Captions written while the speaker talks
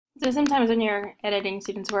So sometimes when you're editing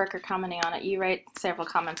students' work or commenting on it, you write several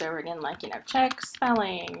comments over again, like, check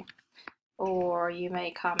spelling, or you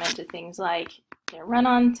may comment to things like,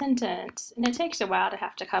 run-on sentence, and it takes a while to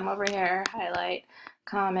have to come over here, highlight,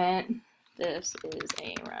 comment, this is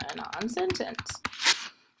a run-on sentence.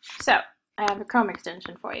 So I have a Chrome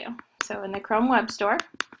extension for you. So in the Chrome Web Store,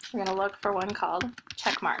 we're going to look for one called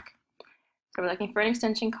Checkmark. So we're looking for an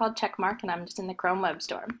extension called Checkmark, and I'm just in the Chrome Web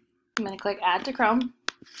Store. I'm going to click Add to Chrome,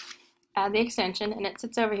 add the extension, and it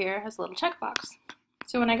sits over here as a little checkbox.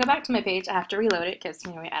 So when I go back to my page, I have to reload it because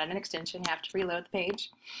we added an extension, you have to reload the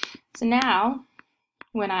page. So now,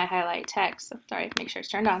 when I highlight text, make sure it's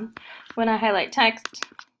turned on. When I highlight text,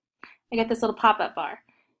 I get this little pop-up bar.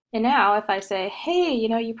 And now if I say, hey,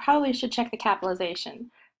 you probably should check the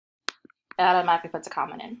capitalization, it automatically puts a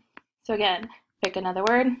comment in. So again, pick another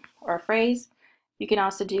word or a phrase. You can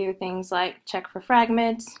also do things like check for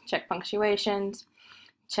fragments, check punctuations,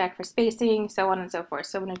 check for spacing, so on and so forth.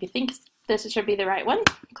 So if you think this should be the right one,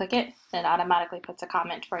 click it, and it automatically puts a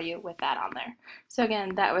comment for you with that on there. So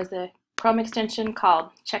again, that was the Chrome extension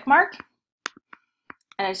called Checkmark,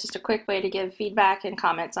 and it's just a quick way to give feedback and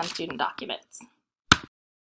comments on student documents.